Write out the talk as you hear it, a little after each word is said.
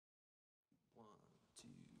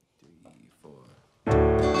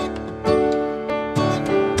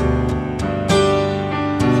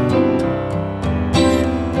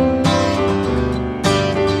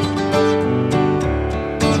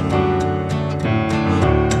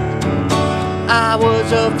I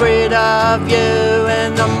was afraid of you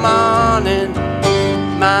in the morning.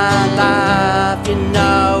 My life, you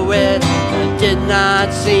know it did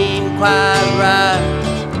not seem quite right.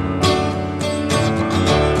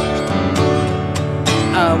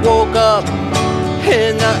 I woke up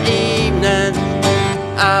in the evening,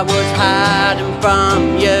 I was hiding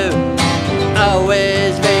from you,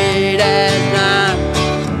 always late at night.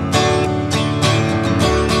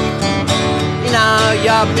 You know,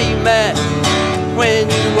 you'll be mad when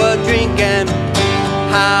you were drinking.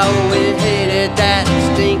 I always hated that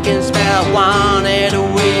stinking smell, wanted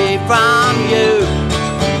away from you.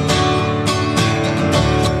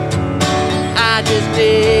 I just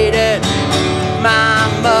dated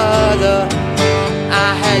my mother,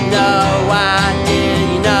 I had no idea,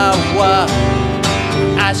 you know what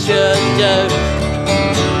I should do.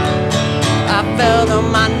 I fell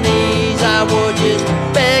on my knees, I was just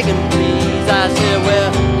begging please. I said,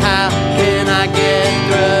 well, how can I get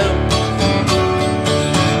through?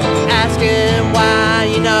 Asking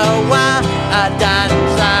why, you know why I died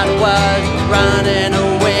inside, was running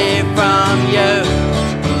away from you.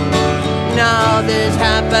 You know, this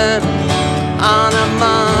happened on a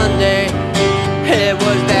Monday. It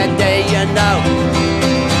was that day, you know,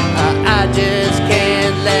 I just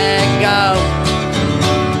can't let go.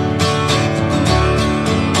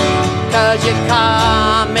 'Cause you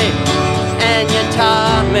called me and you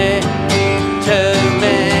taught me too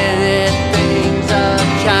many things a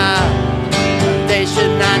child they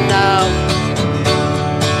should not know.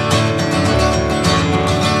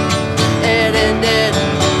 It ended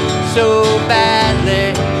so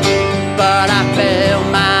badly, but I felt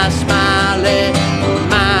my smile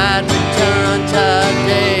might return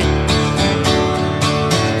today.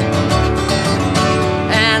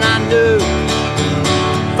 And I knew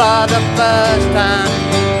for the first time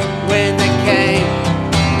when they came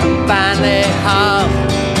and finally home,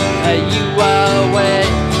 you were away.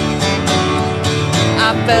 I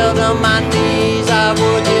fell on my knees, I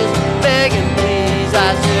was just begging please. I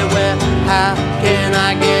said, well, how can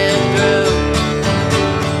I get through?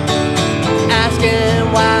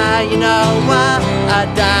 Asking why, you know why I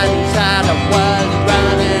died inside, I was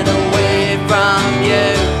running away from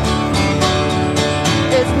you.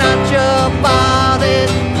 It's not your fault,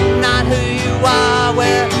 it's not who you are,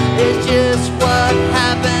 well, it's just what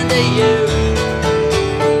happened to you.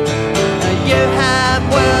 You have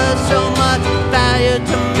worth so much value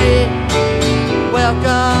to me.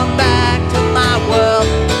 Welcome back to my world.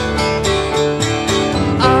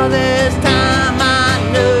 All this time I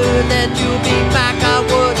knew that you'd be back. I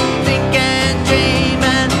was thinking,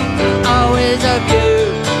 dreaming, always of you.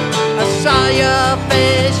 I saw your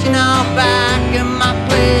face, you know, back in my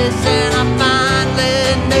place, and I finally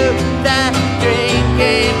knew that dream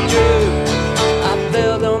came true. I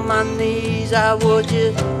fell on my knees, I was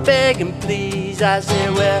just begging please. I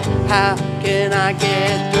said, well, how can I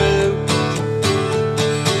get through?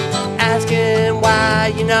 Asking why,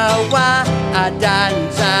 you know why I died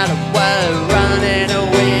inside, I was running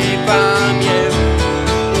away from you.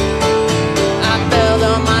 I fell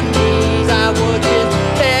on my knees, I was just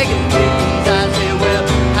begging please. I said, well,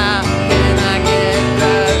 how can I get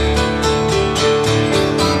through?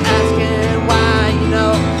 Asking why, you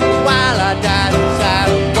know, while I died inside,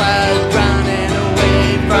 I was running away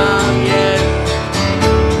from you.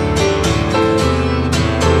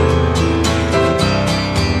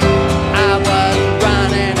 I was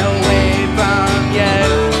running away from you.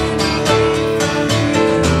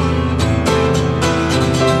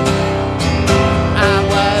 I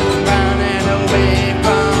was running away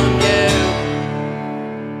from you.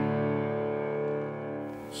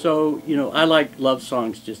 So, you know, I like love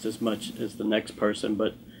songs just as much as the next person,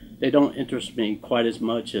 but they don't interest me quite as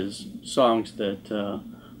much as songs that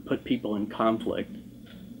put people in conflict.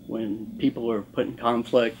 When people are put in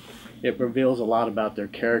conflict, it reveals a lot about their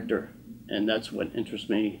character, and that's what interests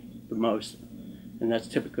me the most, and that's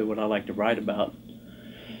typically what I like to write about.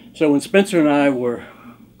 So when Spencer and I were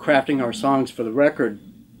crafting our songs for the record,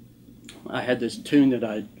 I had this tune that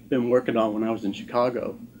I'd been working on when I was in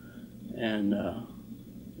Chicago, and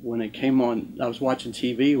when it came on, I was watching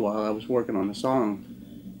TV while I was working on the song,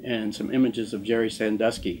 and some images of Jerry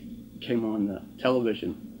Sandusky came on the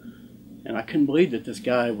television, and I couldn't believe that this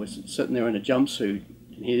guy was sitting there in a jumpsuit,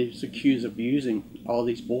 and he was accused of abusing all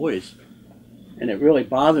these boys, and it really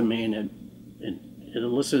bothered me, and it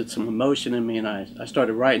elicited some emotion in me, and I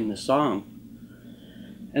started writing this song.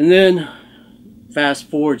 And then fast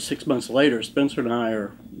forward 6 months later, Spencer and I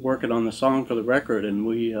are working on the song for the record, and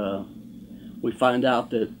we find out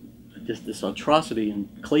that this atrocity in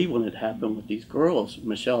Cleveland had happened with these girls,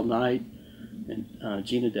 Michelle Knight, and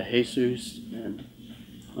Gina DeJesus and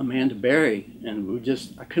Amanda Berry, and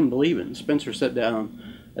I couldn't believe it. And Spencer sat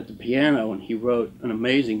down at the piano and he wrote an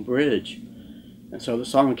amazing bridge. And so the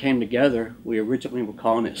song came together. We originally were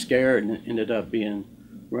calling it Scared, and it ended up being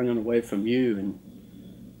Running Away From You. And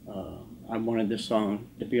I wanted this song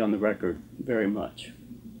to be on the record very much.